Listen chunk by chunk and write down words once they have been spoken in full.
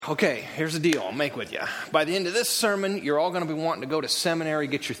Okay, here's the deal I'll make with you. By the end of this sermon, you're all going to be wanting to go to seminary,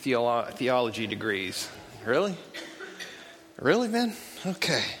 get your theology degrees. Really? Really, man?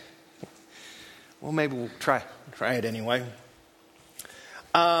 Okay. Well, maybe we'll try it anyway.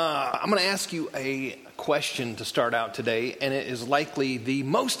 I'm going to ask you a question to start out today, and it is likely the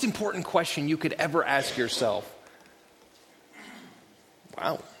most important question you could ever ask yourself.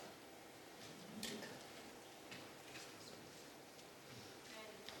 Wow.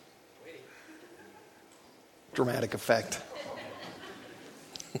 Dramatic effect.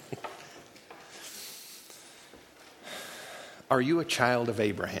 Are you a child of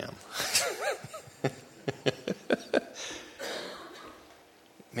Abraham?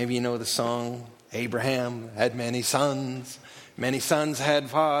 Maybe you know the song, Abraham had many sons had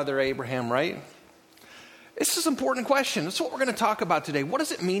Father Abraham, right? This is an important question. That's what we're going to talk about today. What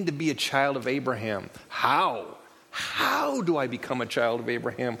does it mean to be a child of Abraham? How? How do I become a child of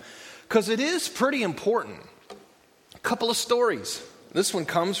Abraham? Because it is pretty important. A couple of stories. This one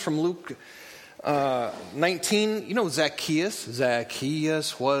comes from Luke 19. You know Zacchaeus?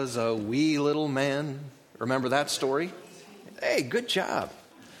 Zacchaeus was a wee little man. Remember that story? Hey, good job.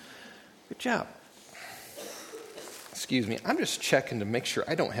 Good job. Excuse me. I'm just checking to make sure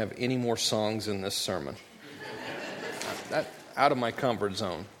I don't have any more songs in this sermon. That's out of my comfort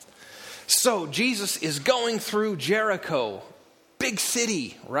zone. So Jesus is going through Jericho. Big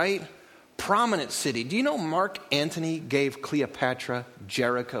city, right? Prominent city. Do you know Mark Antony gave Cleopatra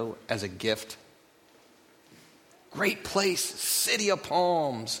Jericho as a gift? Great place, city of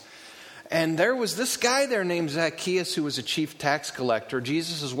palms. And there was this guy there named Zacchaeus who was a chief tax collector.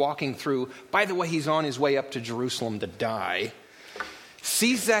 Jesus is walking through. By the way, he's on his way up to Jerusalem to die.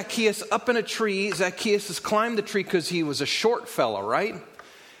 Sees Zacchaeus up in a tree. Zacchaeus has climbed the tree because he was a short fellow, right?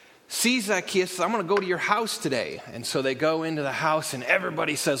 Sees Zacchaeus, I'm going to go to your house today. And so they go into the house and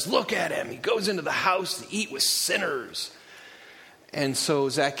everybody says, look at him. He goes into the house to eat with sinners. And so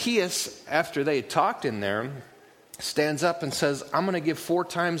Zacchaeus, after they had talked in there, stands up and says, I'm going to give 4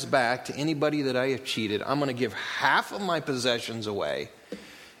 times back to anybody that I have cheated. I'm going to give half of my possessions away.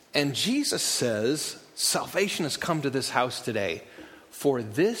 And Jesus says, salvation has come to this house today, for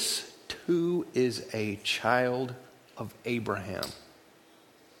this too is a child of Abraham.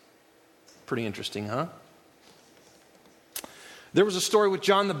 Pretty interesting, huh? There was a story with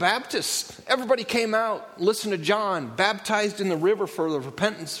John the Baptist. Everybody came out, listened to John, baptized in the river for the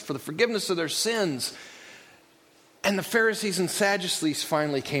repentance, for the forgiveness of their sins. And the Pharisees and Sadducees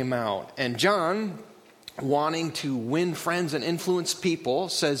finally came out. And John, wanting to win friends and influence people,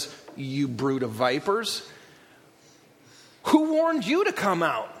 says, you brood of vipers, who warned you to come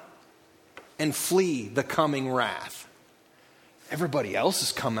out and flee the coming wrath? Everybody else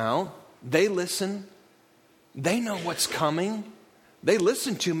has come out. They listen. They know what's coming. They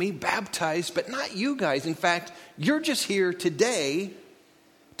listen to me, baptized, but not you guys. In fact, you're just here today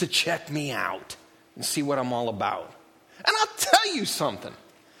to check me out and see what I'm all about. And I'll tell you something.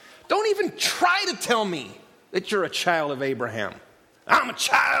 Don't even try to tell me that you're a child of Abraham. I'm a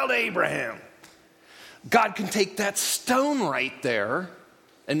child of Abraham. God can take that stone right there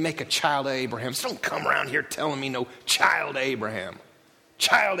and make a child of Abraham. So don't come around here telling me no child of Abraham.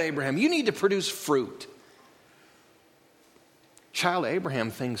 Child Abraham, you need to produce fruit. Child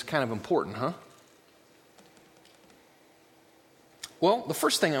Abraham thing's kind of important, huh? Well, the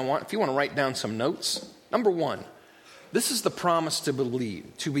first thing I want, if you want to write down some notes, number 1, this is the promise to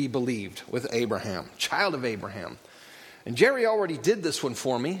be believed with Abraham, child of Abraham. And Jerry already did this one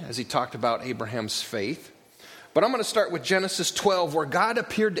for me as he talked about Abraham's faith. But I'm going to start with Genesis 12, where God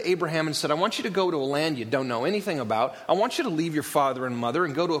appeared to Abraham and said, I want you to go to a land you don't know anything about. I want you to leave your father and mother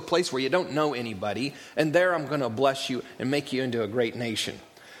and go to a place where you don't know anybody. And there I'm going to bless you and make you into a great nation.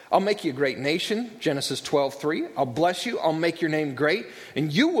 I'll make you a great nation, Genesis 12:3. I'll bless you. I'll make your name great,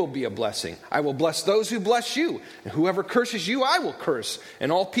 and you will be a blessing. I will bless those who bless you. And whoever curses you, I will curse.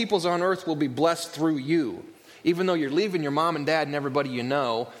 And all peoples on earth will be blessed through you. Even though you're leaving your mom and dad and everybody you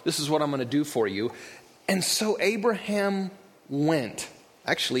know, this is what I'm going to do for you. And so Abraham went.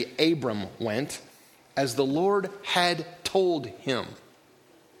 Actually, Abram went as the Lord had told him.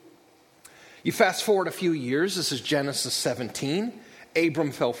 You fast forward a few years. This is Genesis 17.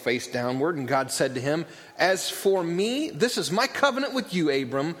 Abram fell face downward, and God said to him, as for me, this is my covenant with you,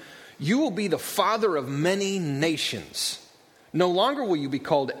 Abram. You will be the father of many nations. No longer will you be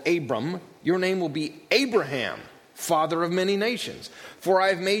called Abram. Your name will be Abraham, father of many nations. For I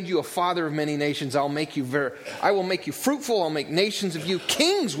have made you a father of many nations. I will make you fruitful. I'll make nations of you.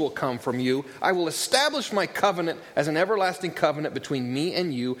 Kings will come from you. I will establish my covenant as an everlasting covenant between me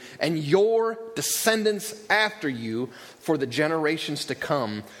and you and your descendants after you for the generations to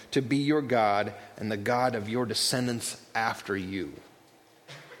come, to be your God and the God of your descendants after you.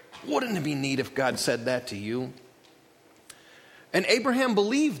 Wouldn't it be neat if God said that to you? And Abraham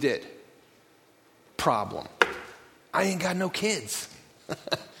believed it. Problem: I ain't got no kids.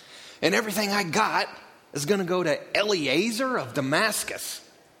 And everything I got is going to go to Eliezer of Damascus.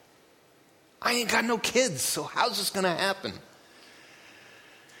 I ain't got no kids, so how's this going to happen?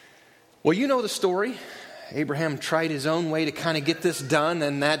 Well, you know the story. Abraham tried his own way to kind of get this done,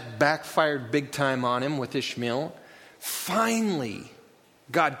 and that backfired big time on him with Ishmael. Finally,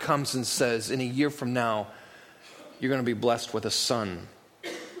 God comes and says, in a year from now, you're going to be blessed with a son.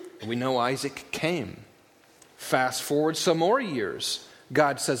 And we know Isaac came. Fast forward some more years.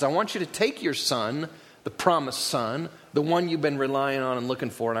 God says, I want you to take your son, the promised son, the one you've been relying on and looking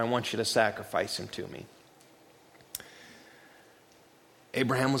for, and I want you to sacrifice him to me.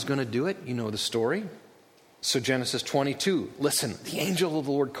 Abraham was going to do it. You know the story. So Genesis 22, listen, the angel of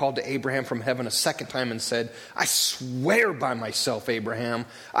the Lord called to Abraham from heaven a second time and said, I swear by myself, Abraham,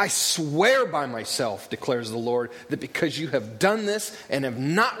 I swear by myself, declares the Lord, that because you have done this and have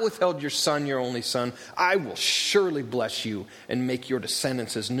not withheld your son, your only son, I will surely bless you and make your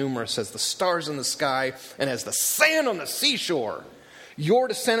descendants as numerous as the stars in the sky and as the sand on the seashore. Your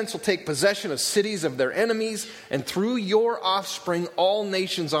descendants will take possession of cities of their enemies, and through your offspring, all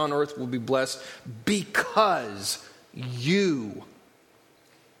nations on earth will be blessed because you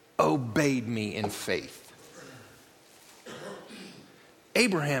obeyed me in faith.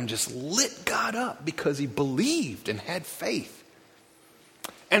 Abraham just lit God up because he believed and had faith.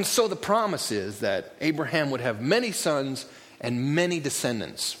 And so the promise is that Abraham would have many sons and many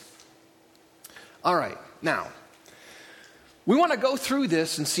descendants. All right, now, we want to go through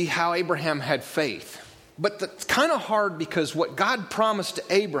this and see how Abraham had faith. But it's kind of hard because what God promised to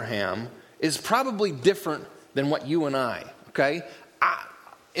Abraham is probably different than what you and I, okay?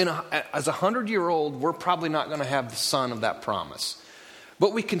 As a 100-year-old, we're probably not going to have the son of that promise.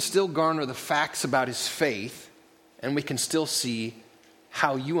 But we can still garner the facts about his faith, and we can still see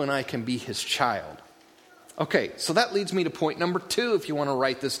how you and I can be his child. Okay, so that leads me to point number 2, if you want to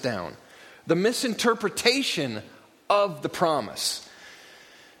write this down. The misinterpretation of the promise.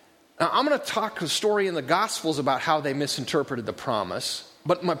 Now, I'm going to talk a story in the Gospels about how they misinterpreted the promise,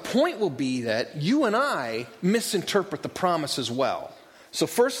 but my point will be that you and I misinterpret the promise as well. So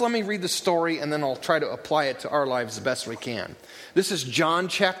first let me read the story, and then I'll try to apply it to our lives the best we can. This is John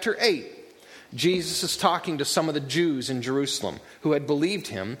chapter 8. Jesus is talking to some of the Jews in Jerusalem who had believed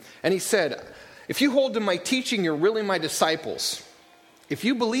him, and he said, if you hold to my teaching, you're really my disciples. If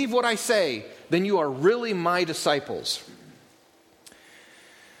you believe what I say, then you are really my disciples.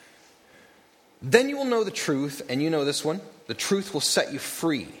 Then you will know the truth, and you know this one, the truth will set you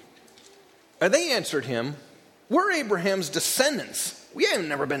free. And they answered him, we're Abraham's descendants. We have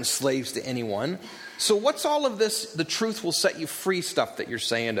never been slaves to anyone. So what's all of this, the truth will set you free stuff that you're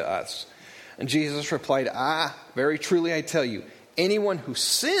saying to us? And Jesus replied, very truly I tell you, anyone who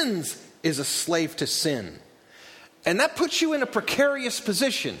sins is a slave to sin. And that puts you in a precarious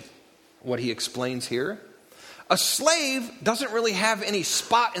position. What he explains here. A slave doesn't really have any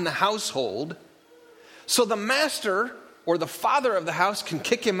spot in the household. So the master or the father of the house can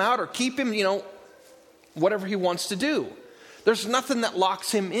kick him out or keep him, whatever he wants to do. There's nothing that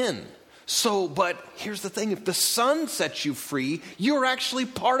locks him in. So, but here's the thing. If the son sets you free, you're actually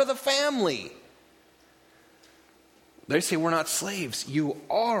part of the family. They say we're not slaves. You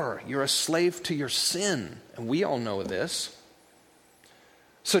are. You're a slave to your sin. And we all know this.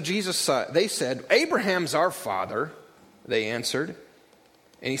 So they said, Abraham's our father, they answered.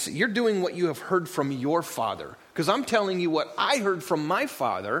 And he said, you're doing what you have heard from your father. Because I'm telling you what I heard from my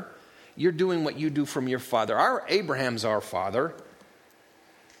father. You're doing what you do from your father. Abraham's our father.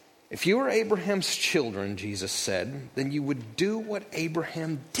 If you were Abraham's children, Jesus said, then you would do what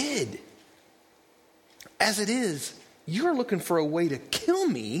Abraham did. As it is, you're looking for a way to kill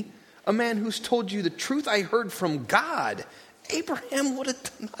me, a man who's told you the truth I heard from God. Abraham would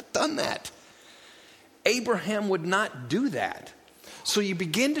have not done that. Abraham would not do that. So you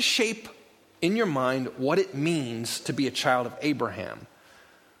begin to shape in your mind what it means to be a child of Abraham.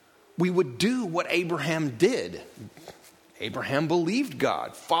 We would do what Abraham did. Abraham believed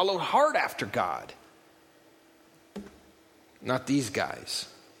God, followed hard after God. Not these guys.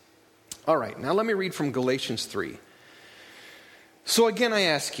 All right, now let me read from Galatians 3. So again, I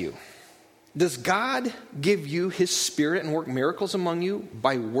ask you, Does God give you his Spirit and work miracles among you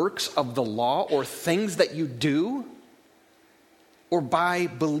by works of the law or things that you do? Or by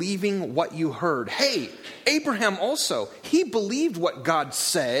believing what you heard? Hey, Abraham also, he believed what God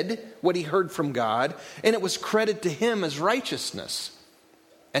said, what he heard from God, and it was credited to him as righteousness.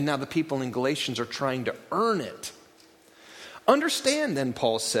 And now the people in Galatians are trying to earn it. Understand then,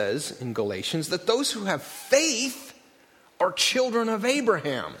 Paul says in Galatians, that those who have faith are children of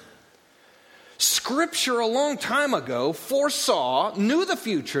Abraham. Scripture a long time ago knew the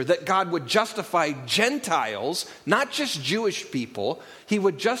future, that God would justify Gentiles, not just Jewish people. He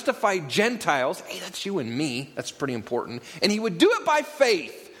would justify Gentiles. Hey, that's you and me. That's pretty important. And he would do it by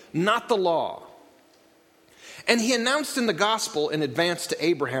faith, not the law. And he announced in the gospel in advance to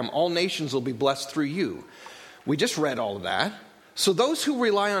Abraham, all nations will be blessed through you. We just read all of that. So those who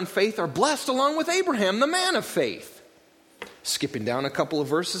rely on faith are blessed along with Abraham, the man of faith. Skipping down a couple of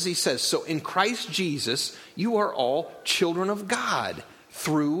verses, he says, so in Christ Jesus, you are all children of God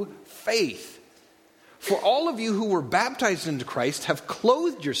through faith. For all of you who were baptized into Christ have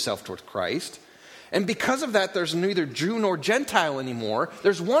clothed yourself with Christ. And because of that, there's neither Jew nor Gentile anymore.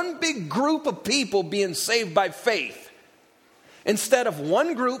 There's one big group of people being saved by faith, instead of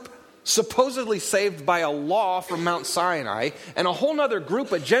one group supposedly saved by a law from Mount Sinai and a whole other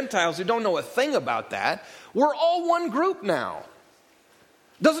group of Gentiles who don't know a thing about that. We're all one group now.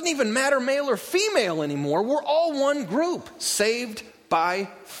 Doesn't even matter male or female anymore. We're all one group, saved by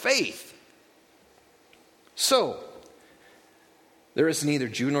faith. So, there is neither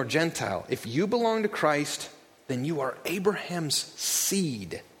Jew nor Gentile. If you belong to Christ, then you are Abraham's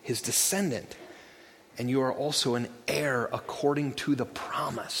seed, his descendant. And you are also an heir according to the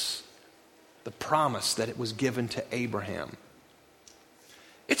promise that it was given to Abraham.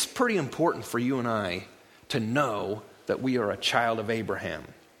 It's pretty important for you and I to know that we are a child of Abraham,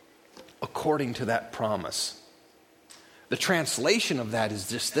 according to that promise. The translation of that is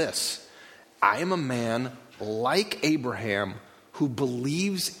just this: I am a man like Abraham who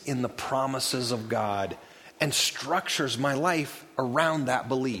believes in the promises of God and structures my life around that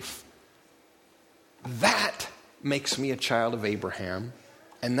belief. That makes me a child of Abraham,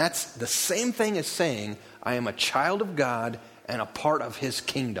 and that's the same thing as saying I am a child of God and a part of his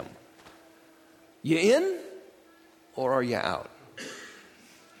kingdom. You in or are you out?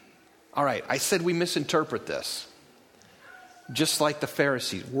 All right, I said we misinterpret this. Just like the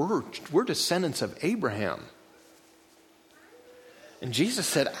Pharisees, we're descendants of Abraham. And Jesus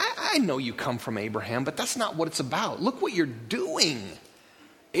said, I know you come from Abraham, but that's not what it's about. Look what you're doing.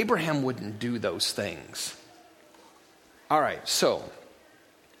 Abraham wouldn't do those things. All right, so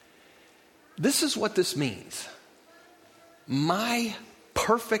this is what this means. My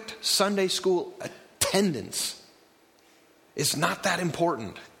perfect Sunday school attendance is not that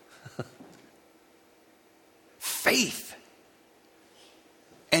important. Faith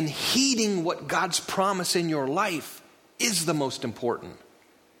and heeding what God's promise in your life is the most important.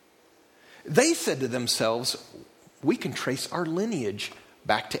 They said to themselves, we can trace our lineage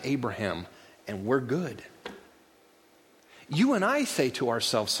back to Abraham and we're good. You and I say to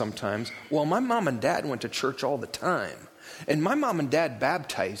ourselves sometimes, well, my mom and dad went to church all the time and my mom and dad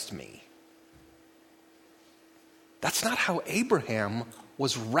baptized me. That's not how Abraham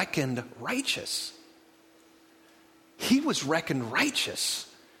was reckoned righteous. He was reckoned righteous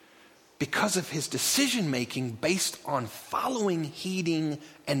because of his decision-making based on following, heeding,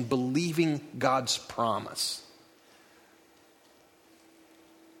 and believing God's promise.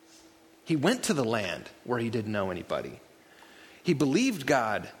 He went to the land where he didn't know anybody. He believed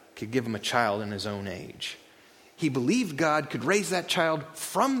God could give him a child in his own age. He believed God could raise that child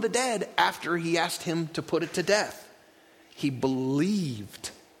from the dead after he asked him to put it to death. He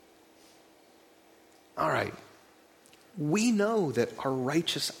believed. All right. We know that our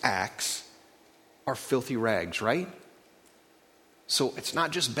righteous acts are filthy rags, right? So it's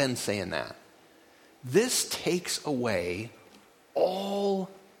not just Ben saying that. This takes away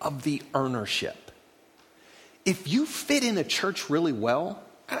all of the earnership. If you fit in a church really well,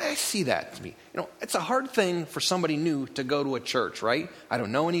 I see that to me. It's a hard thing for somebody new to go to a church, right? I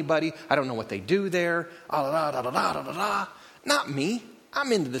don't know anybody. I don't know what they do there. Not me.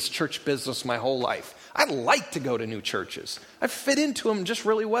 I'm into this church business my whole life. I like to go to new churches. I fit into them just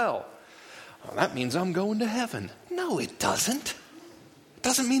really well. Well, that means I'm going to heaven. No, it doesn't. It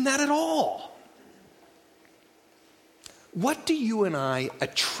doesn't mean that at all. What do you and I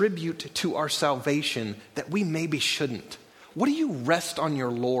attribute to our salvation that we maybe shouldn't? What do you rest on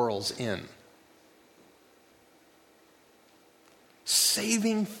your laurels in?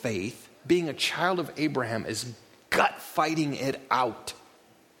 Saving faith, being a child of Abraham, is gut fighting it out.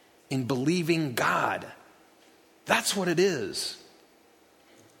 in believing God. That's what it is.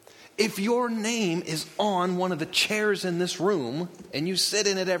 If your name is on one of the chairs in this room and you sit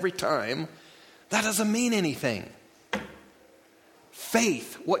in it every time, that doesn't mean anything.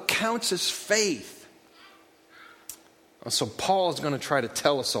 Faith, what counts is faith. So Paul is going to try to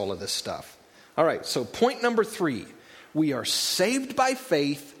tell us all of this stuff. All right, so point number 3. We are saved by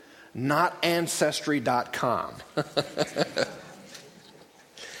faith, not Ancestry.com.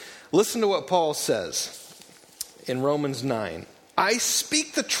 Listen to what Paul says in Romans 9. I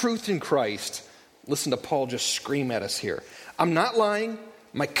speak the truth in Christ. Listen to Paul just scream at us here. I'm not lying.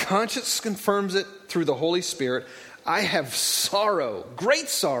 My conscience confirms it through the Holy Spirit. I have sorrow, great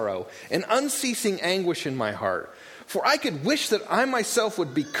sorrow, and unceasing anguish in my heart. For I could wish that I myself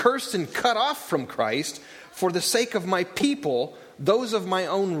would be cursed and cut off from Christ for the sake of my people, those of my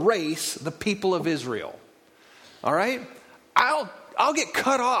own race, the people of Israel. All right? I'll get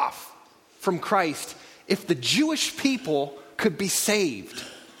cut off from Christ if the Jewish people could be saved.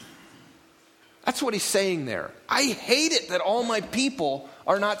 That's what he's saying there. I hate it that all my people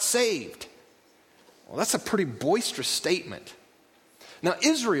are not saved. Well, that's a pretty boisterous statement. Now,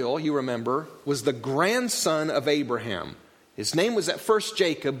 Israel, you remember, was the grandson of Abraham. His name was at first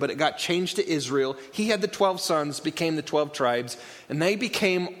Jacob, but it got changed to Israel. He had the 12 sons, became the 12 tribes, and they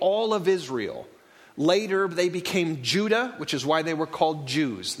became all of Israel. Later, they became Judah, which is why they were called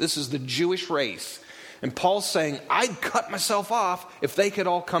Jews. This is the Jewish race. And Paul's saying, I'd cut myself off if they could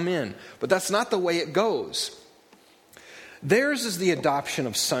all come in. But that's not the way it goes. Theirs is the adoption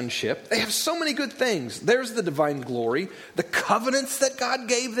of sonship. They have so many good things. There's the divine glory, the covenants that God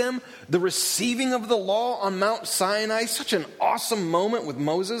gave them, the receiving of the law on Mount Sinai, such an awesome moment with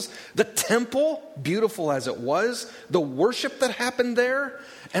Moses, the temple, beautiful as it was, the worship that happened there,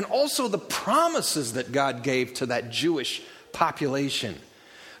 and also the promises that God gave to that Jewish population.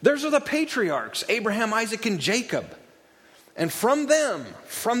 Those are the patriarchs, Abraham, Isaac, and Jacob. And from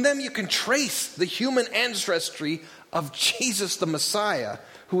them you can trace the human ancestry of Jesus the Messiah,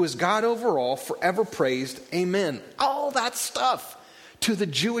 who is God over all, forever praised. Amen. All that stuff to the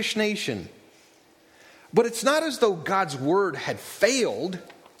Jewish nation. But it's not as though God's word had failed.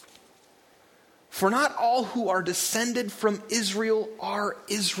 For not all who are descended from Israel are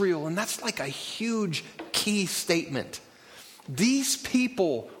Israel. And that's like a huge key statement. These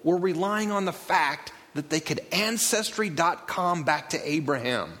people were relying on the fact that they could Ancestry.com back to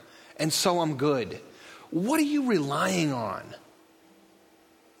Abraham. And so I'm good. What are you relying on?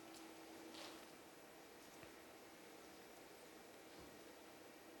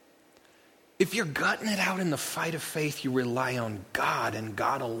 If you're gutting it out in the fight of faith, you rely on God and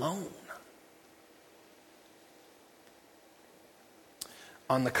God alone.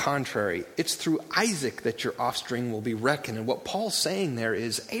 On the contrary, it's through Isaac that your offspring will be reckoned. And what Paul's saying there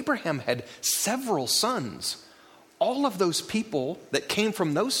is Abraham had several sons. All of those people that came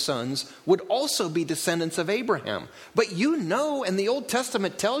from those sons would also be descendants of Abraham. But you know, and the Old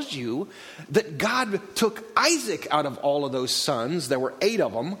Testament tells you, that God took Isaac out of all of those sons. There were 8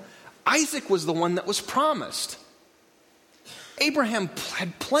 of them. Isaac was the one that was promised. Abraham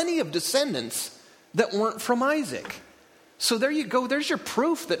had plenty of descendants that weren't from Isaac. So there you go. There's your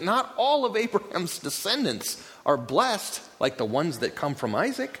proof that not all of Abraham's descendants are blessed like the ones that come from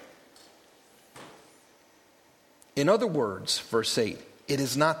Isaac. In other words, verse 8, it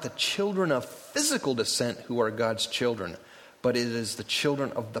is not the children of physical descent who are God's children, but it is the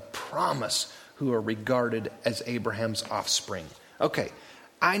children of the promise who are regarded as Abraham's offspring. Okay,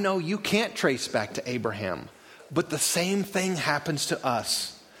 I know you can't trace back to Abraham, but the same thing happens to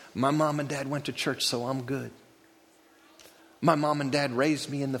us. My mom and dad went to church, so I'm good. My mom and dad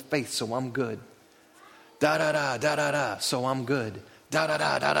raised me in the faith, so I'm good. Da-da-da, da-da-da, so I'm good.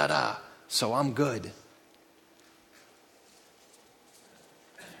 Da-da-da, da-da-da, so I'm good.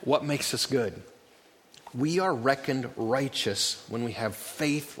 What makes us good? We are reckoned righteous when we have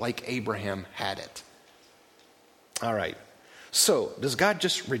faith like Abraham had it. All right. So, does God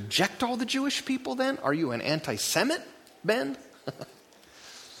just reject all the Jewish people then? Are you an anti-Semite, Ben?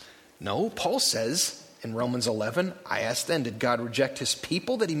 No, Paul says in Romans 11, I asked then, did God reject his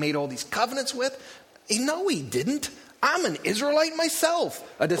people that he made all these covenants with? No, he didn't. I'm an Israelite myself,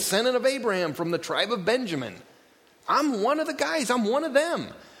 a descendant of Abraham from the tribe of Benjamin. I'm one of the guys. I'm one of them.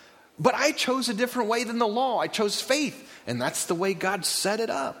 But I chose a different way than the law. I chose faith, and that's the way God set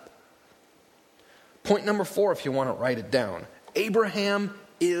it up. Point number 4, if you want to write it down. Abraham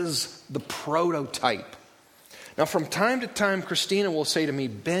is the prototype. Now, from time to time, Christina will say to me,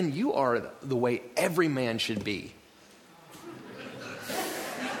 Ben, you are the way every man should be.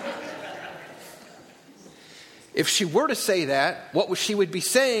 If she were to say that, what she would be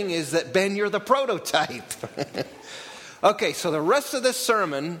saying is that, Ben, you're the prototype. Okay, so the rest of this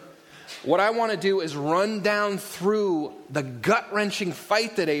sermon, what I want to do is run down through the gut-wrenching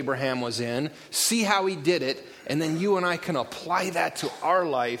fight that Abraham was in, see how he did it, and then you and I can apply that to our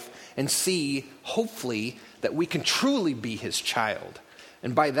life and see, hopefully, that we can truly be his child.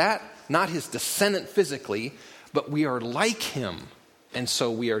 And by that, not his descendant physically, but we are like him, and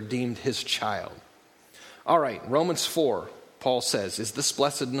so we are deemed his child. All right, Romans 4, Paul says, is this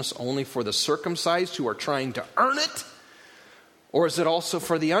blessedness only for the circumcised who are trying to earn it? Or is it also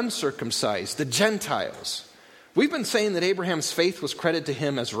for the uncircumcised, the Gentiles? We've been saying that Abraham's faith was credited to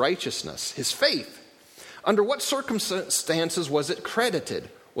him as righteousness, his faith. Under what circumstances was it credited?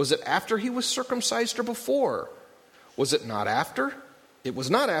 Was it after he was circumcised or before? Was it not after? It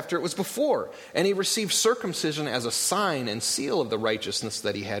was not after, it was before. And he received circumcision as a sign and seal of the righteousness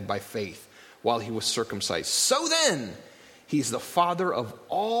that he had by faith while he was circumcised. So then, he's the father of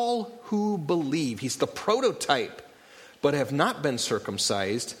all who believe. He's the prototype, but have not been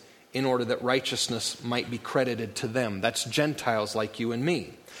circumcised in order that righteousness might be credited to them. That's Gentiles like you and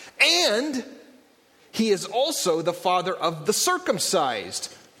me. And he is also the father of the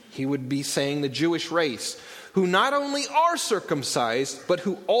circumcised. He would be saying the Jewish race, who not only are circumcised, but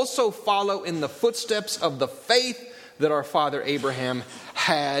who also follow in the footsteps of the faith that our father Abraham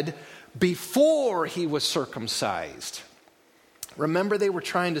had before he was circumcised. Remember, they were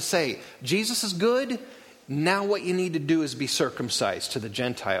trying to say, Jesus is good, now what you need to do is be circumcised to the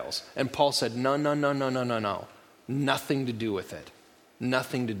Gentiles. And Paul said, no. Nothing to do with it.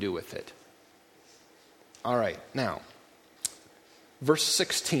 Nothing to do with it. All right, now, verse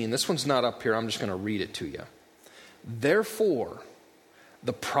 16. This one's not up here. I'm just going to read it to you. Therefore,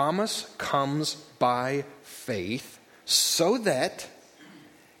 the promise comes by faith, so that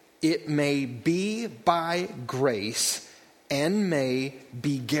it may be by grace and may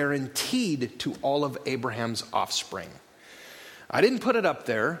be guaranteed to all of Abraham's offspring. I didn't put it up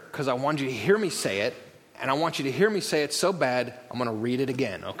there because I wanted you to hear me say it, and I want you to hear me say it so bad, I'm going to read it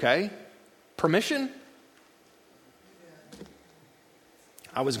again, okay? Permission?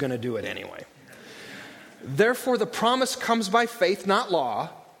 I was going to do it anyway. Therefore, the promise comes by faith, not law,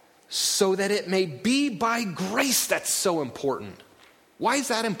 so that it may be by grace. That's so important. Why is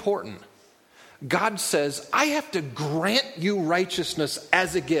that important? God says, I have to grant you righteousness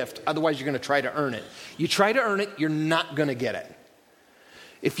as a gift. Otherwise, you're going to try to earn it. You try to earn it, you're not going to get it.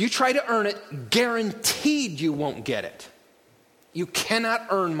 If you try to earn it, guaranteed you won't get it. You cannot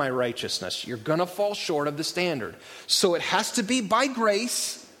earn my righteousness. You're going to fall short of the standard. So it has to be by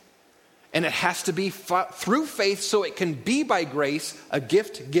grace, and it has to be through faith, so it can be by grace, a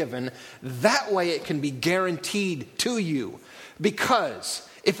gift given. That way it can be guaranteed to you. Because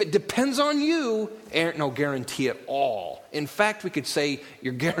if it depends on you, there ain't no guarantee at all. In fact, we could say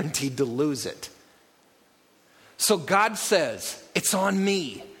you're guaranteed to lose it. So God says, it's on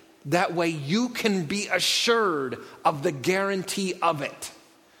me. That way you can be assured of the guarantee of it.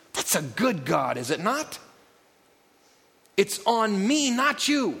 That's a good God, is it not? It's on me, not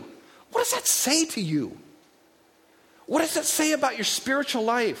you. What does that say to you? What does it say about your spiritual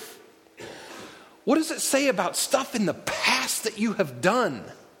life? What does it say about stuff in the past that you have done?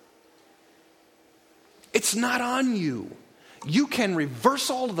 It's not on you. You can reverse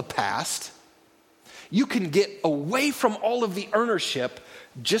all of the past. You can get away from all of the earnership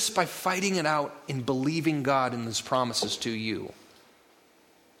just by fighting it out and believing God in His promises to you.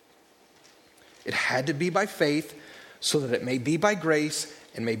 It had to be by faith so that it may be by grace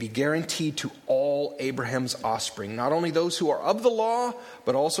and may be guaranteed to all Abraham's offspring, not only those who are of the law,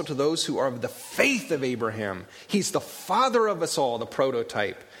 but also to those who are of the faith of Abraham. He's the father of us all, the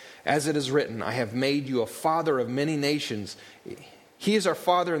prototype. As it is written, I have made you a father of many nations. He is our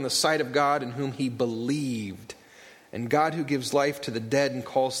father in the sight of God, in whom he believed. And God who gives life to the dead and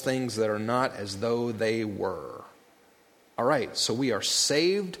calls things that are not as though they were. All right, so we are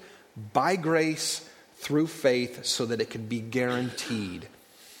saved by grace through faith so that it can be guaranteed.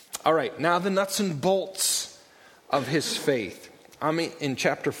 All right, now the nuts and bolts of his faith. I'm in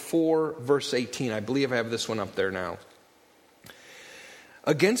chapter 4, verse 18. I believe I have this one up there now.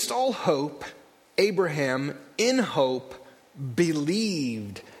 Against all hope, Abraham in hope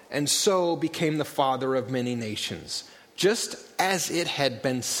believed, and so became the father of many nations. Just as it had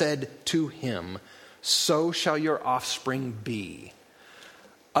been said to him, so shall your offspring be.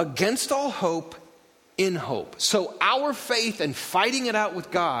 Against all hope, in hope. So our faith and fighting it out with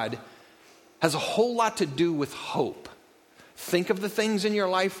God has a whole lot to do with hope. Think of the things in your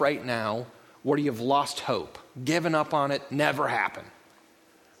life right now where you've lost hope, given up on it, never happened.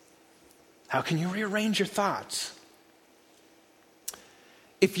 How can you rearrange your thoughts?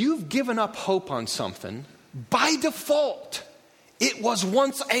 If you've given up hope on something, by default, it was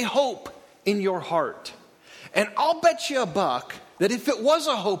once a hope in your heart. And I'll bet you a buck that if it was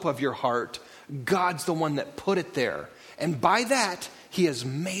a hope of your heart, God's the one that put it there. And by that, he has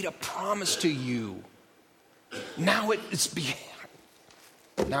made a promise to you. Now it's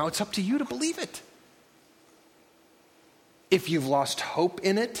up to you to believe it. If you've lost hope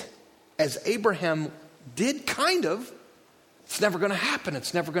in it, as Abraham did kind of, it's never going to happen.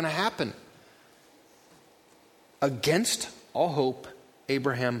 It's never going to happen. Against all hope,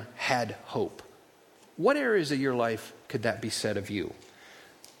 Abraham had hope. What areas of your life could that be said of you?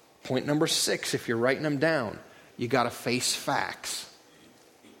 Point number 6, if you're writing them down, you got to face facts.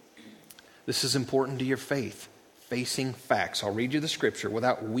 This is important to your faith, facing facts. I'll read you the scripture.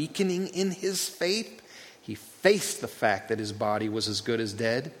 Without weakening in his faith, he faced the fact that his body was as good as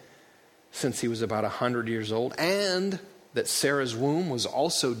dead since he was about 100 years old, and that Sarah's womb was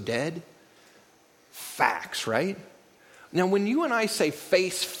also dead. Facts, right? Now, when you and I say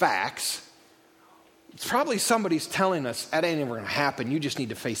face facts, it's probably somebody's telling us, that ain't ever going to happen. You just need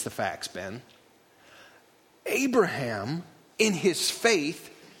to face the facts, Ben. Abraham, in his faith,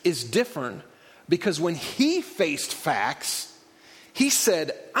 is different because when he faced facts, he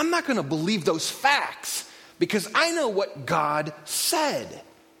said, I'm not going to believe those facts because I know what God said.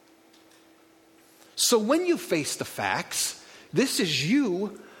 So when you face the facts, this is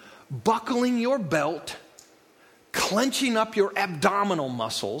you buckling your belt, clenching up your abdominal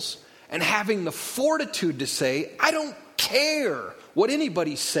muscles, and having the fortitude to say, I don't care what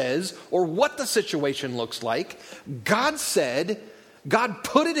anybody says or what the situation looks like. God said, God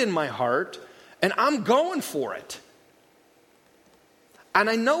put it in my heart, and I'm going for it. And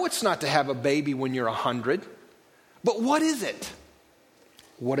I know it's not to have a baby when you're 100, but what is it?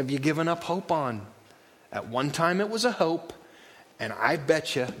 What have you given up hope on? At one time it was a hope, and I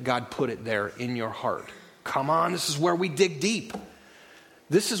bet you God put it there in your heart. Come on, this is where we dig deep.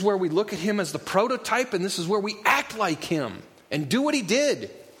 This is where we look at him as the prototype, and this is where we act like him and do what he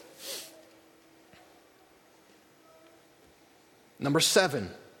did. Number 7,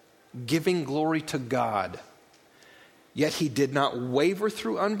 giving glory to God. Yet he did not waver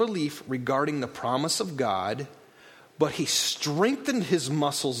through unbelief regarding the promise of God, but he strengthened his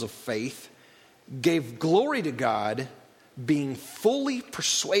muscles of faith, gave glory to God, being fully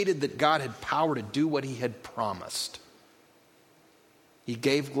persuaded that God had power to do what he had promised. He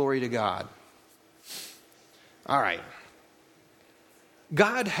gave glory to God. All right.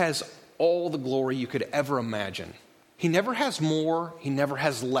 God has all the glory you could ever imagine. He never has more, he never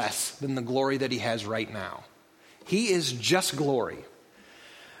has less than the glory that he has right now. He is just glory.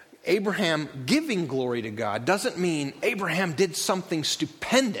 Abraham giving glory to God doesn't mean Abraham did something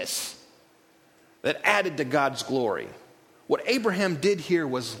stupendous that added to God's glory. What Abraham did here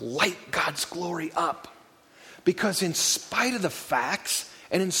was light God's glory up. Because in spite of the facts,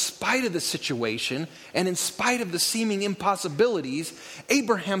 and in spite of the situation, and in spite of the seeming impossibilities,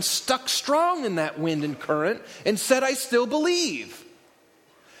 Abraham stuck strong in that wind and current and said, I still believe.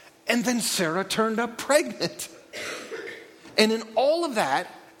 And then Sarah turned up pregnant. And in all of that,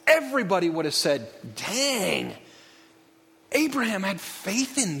 everybody would have said, dang, Abraham had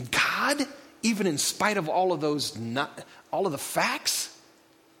faith in God, even in spite of all of the facts.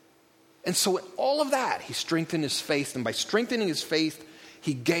 And so in all of that, he strengthened his faith. And by strengthening his faith,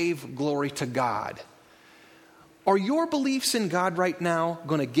 he gave glory to God. Are your beliefs in God right now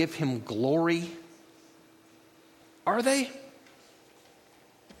going to give him glory? Are they?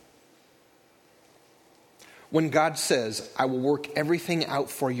 When God says, I will work everything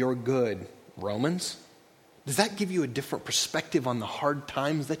out for your good, Romans, does that give you a different perspective on the hard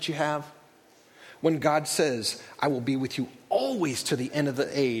times that you have? When God says, I will be with you always to the end of the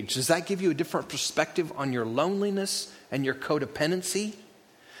age, does that give you a different perspective on your loneliness and your codependency?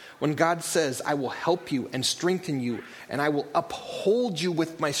 When God says, I will help you and strengthen you, and I will uphold you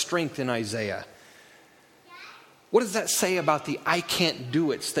with my strength in Isaiah, what does that say about the I can't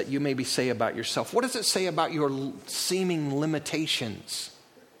do it's that you maybe say about yourself? What does it say about your seeming limitations?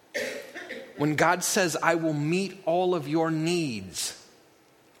 When God says, I will meet all of your needs,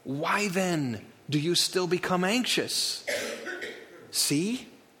 why then do you still become anxious? See?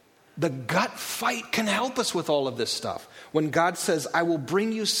 The gut fight can help us with all of this stuff. When God says, I will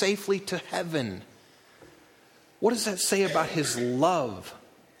bring you safely to heaven, what does that say about his love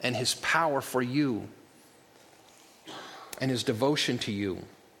and his power for you and his devotion to you?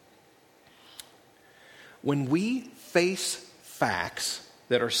 When we face facts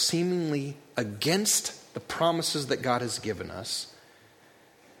that are seemingly against the promises that God has given us,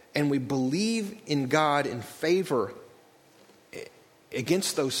 and we believe in God in favor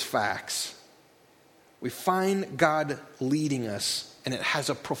against those facts, we find God leading us, and it has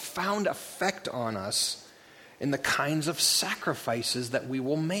a profound effect on us in the kinds of sacrifices that we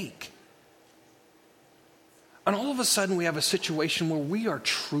will make. And all of a sudden we have a situation where we are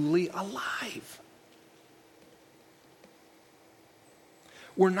truly alive.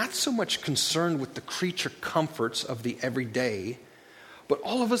 We're not so much concerned with the creature comforts of the everyday, but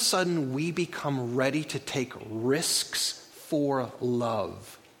all of a sudden we become ready to take risks for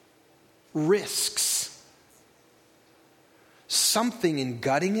love. Risks. Something in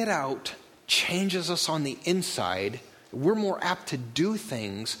gutting it out changes us on the inside. We're more apt to do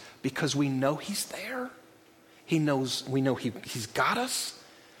things because we know He's there. We know He's got us,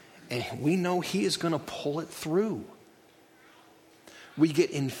 and we know He is going to pull it through. We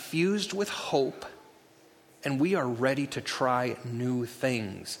get infused with hope, and we are ready to try new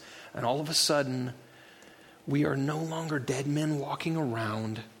things. And all of a sudden, we are no longer dead men walking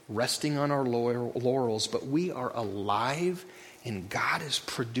around, resting on our laurels, but we are alive, and God is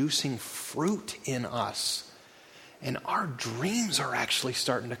producing fruit in us. And our dreams are actually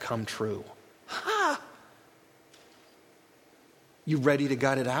starting to come true. Ha! You ready to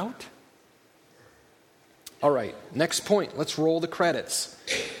gut it out? All right, next point. Let's roll the credits.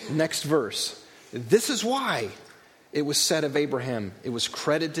 Next verse. This is why it was said of Abraham, it was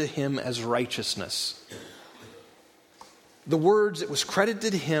credited to him as righteousness. The words, it was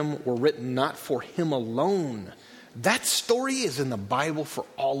credited to him, were written not for him alone. That story is in the Bible for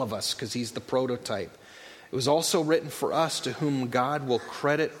all of us because he's the prototype. It was also written for us, to whom God will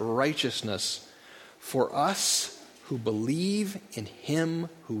credit righteousness, for us who believe in him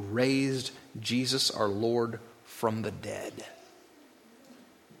who raised Jesus our Lord from the dead.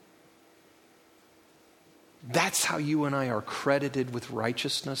 That's how you and I are credited with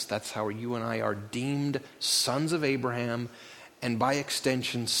righteousness. That's how you and I are deemed sons of Abraham, and by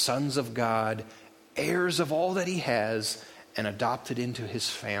extension, sons of God, heirs of all that he has, and adopted into his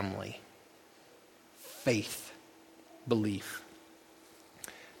family. Faith, belief.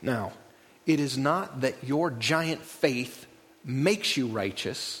 Now, it is not that your giant faith makes you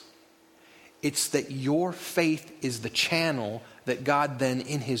righteous. It's that your faith is the channel that God then,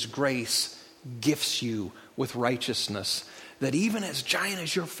 in his grace, gifts you with righteousness. That even as giant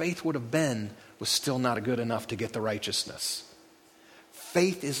as your faith would have been, was still not good enough to get the righteousness.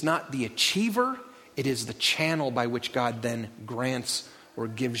 Faith is not the achiever. It is the channel by which God then grants or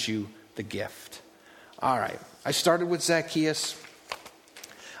gives you the gift. All right. I started with Zacchaeus.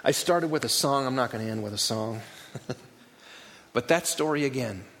 I started with a song. I'm not going to end with a song. But that story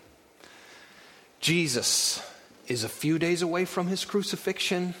again. Jesus is a few days away from his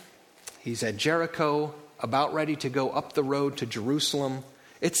crucifixion. He's at Jericho, about ready to go up the road to Jerusalem.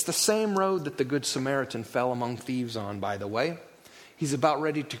 It's the same road that the Good Samaritan fell among thieves on, by the way. He's about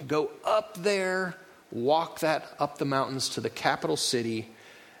ready to go up there, walk that up the mountains to the capital city,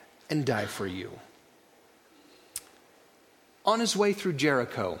 and die for you. On his way through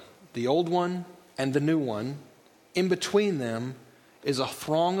Jericho, the old one and the new one, in between them is a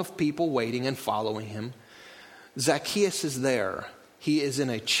throng of people waiting and following him. Zacchaeus is there. He is in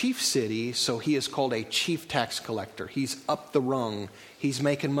a chief city, so he is called a chief tax collector. He's up the rung. He's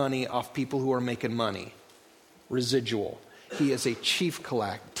making money off people who are making money. Residual. He is a chief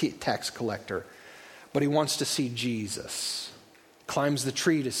tax collector. But he wants to see Jesus. Climbs the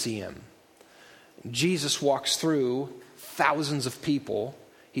tree to see him. Jesus walks through thousands of people.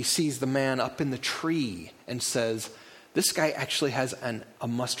 He sees the man up in the tree and says, this guy actually has a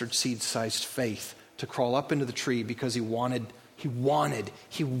mustard seed sized faith to crawl up into the tree because he wanted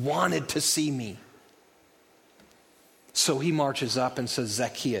to see me. So he marches up and says,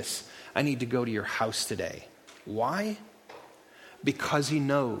 Zacchaeus, I need to go to your house today. Why? Because he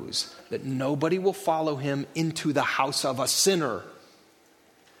knows that nobody will follow him into the house of a sinner.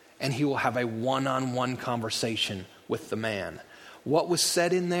 And he will have a one-on-one conversation with the man. What was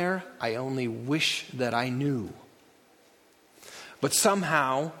said in there, I only wish that I knew. But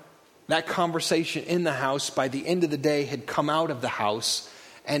somehow, that conversation in the house, by the end of the day, had come out of the house.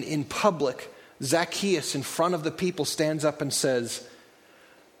 And in public, Zacchaeus, in front of the people, stands up and says,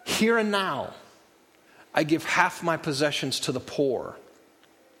 here and now, I give half my possessions to the poor.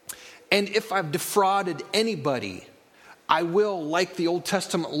 And if I've defrauded anybody, I will, like the Old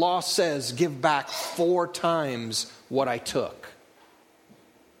Testament law says, give back 4 times what I took.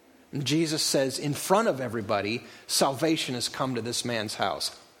 And Jesus says, in front of everybody, salvation has come to this man's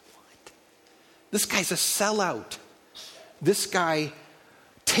house. What? This guy's a sellout. This guy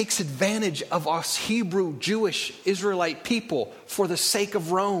takes advantage of us Hebrew, Jewish, Israelite people for the sake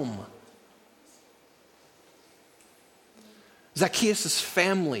of Rome. Zacchaeus'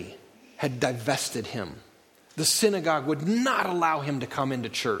 family had divested him. The synagogue would not allow him to come into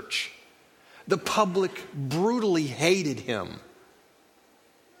church. The public brutally hated him.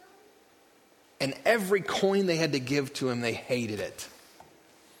 And every coin they had to give to him, they hated it.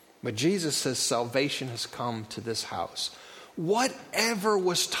 But Jesus says salvation has come to this house. Whatever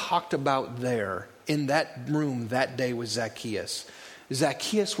was talked about there in that room that day with Zacchaeus,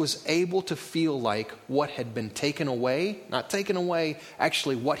 Zacchaeus was able to feel like what had been taken away, not taken away,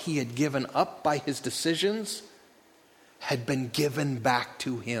 actually what he had given up by his decisions, had been given back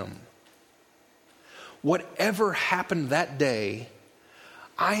to him. Whatever happened that day,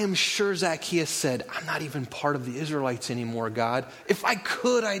 I am sure Zacchaeus said, I'm not even part of the Israelites anymore, God. If I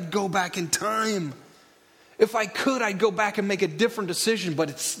could, I'd go back in time. If I could, I'd go back and make a different decision,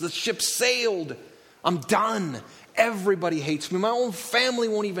 but the ship sailed. I'm done. Everybody hates me. My own family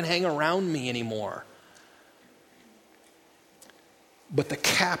won't even hang around me anymore. But the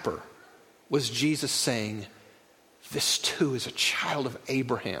capper was Jesus saying, this too is a child of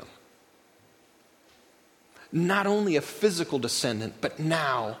Abraham. Not only a physical descendant, but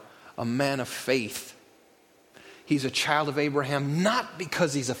now a man of faith. He's a child of Abraham, not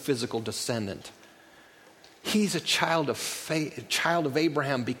because he's a physical descendant. He's a child of faith, a child of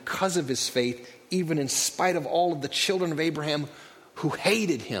Abraham because of his faith, even in spite of all of the children of Abraham who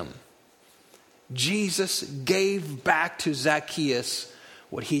hated him. Jesus gave back to Zacchaeus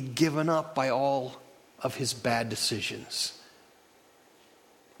what he'd given up by all of his bad decisions.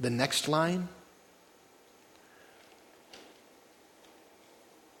 The next line,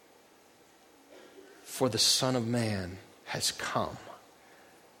 for the Son of Man has come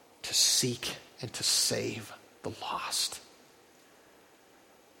to seek and to save the lost.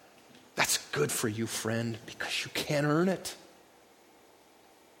 That's good for you, friend, because you can't earn it.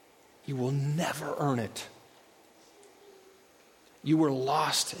 You will never earn it. You were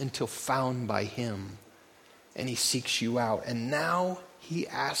lost until found by him, and he seeks you out. And now he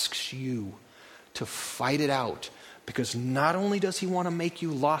asks you to fight it out, because not only does he want to make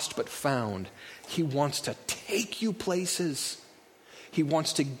you lost but found, he wants to take you places. He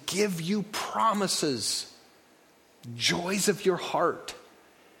wants to give you promises, joys of your heart.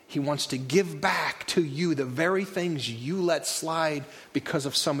 He wants to give back to you the very things you let slide because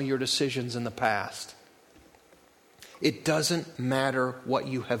of some of your decisions in the past. It doesn't matter what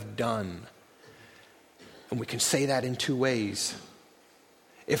you have done. And we can say that in two ways.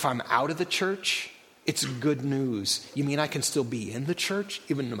 If I'm out of the church, it's good news. You mean I can still be in the church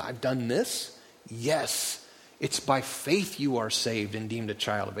even though I've done this? Yes. It's by faith you are saved and deemed a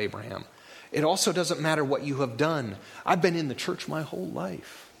child of Abraham. It also doesn't matter what you have done. I've been in the church my whole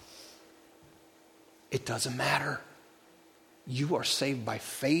life. It doesn't matter. You are saved by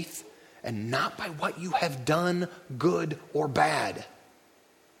faith and not by what you have done, good or bad.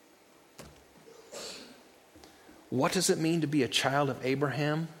 What does it mean to be a child of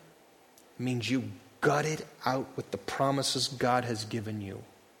Abraham? It means you gut it out with the promises God has given you.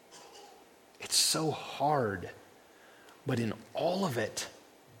 It's so hard. But in all of it,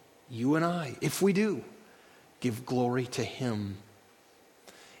 you and I, if we do, give glory to him.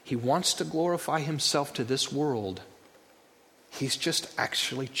 He wants to glorify himself to this world. He's just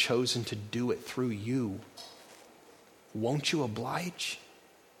actually chosen to do it through you. Won't you oblige?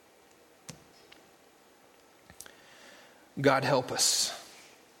 God help us.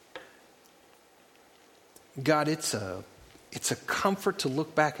 God, it's a comfort to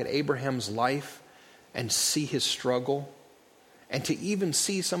look back at Abraham's life and see his struggle, and to even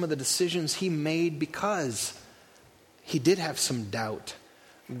see some of the decisions he made because he did have some doubt.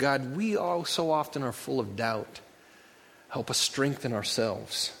 God, we all so often are full of doubt. Help us strengthen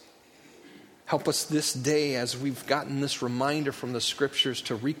ourselves. Help us this day, as we've gotten this reminder from the scriptures,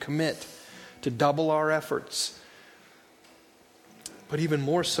 to recommit, to double our efforts. But even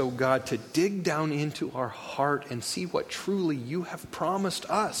more so, God, to dig down into our heart and see what truly you have promised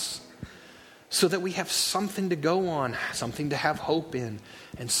us, so that we have something to go on, something to have hope in,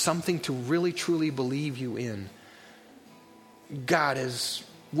 and something to really truly believe you in. God, as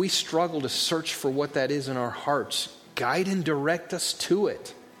we struggle to search for what that is in our hearts, guide and direct us to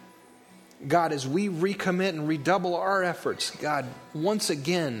it. God, as we recommit and redouble our efforts, God, once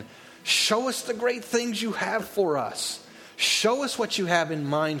again, show us the great things you have for us. Show us what you have in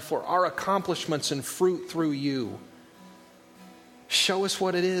mind for our accomplishments and fruit through you. Show us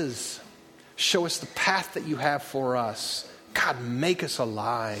what it is. Show us the path that you have for us. God, make us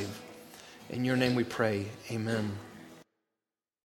alive. In your name we pray. Amen.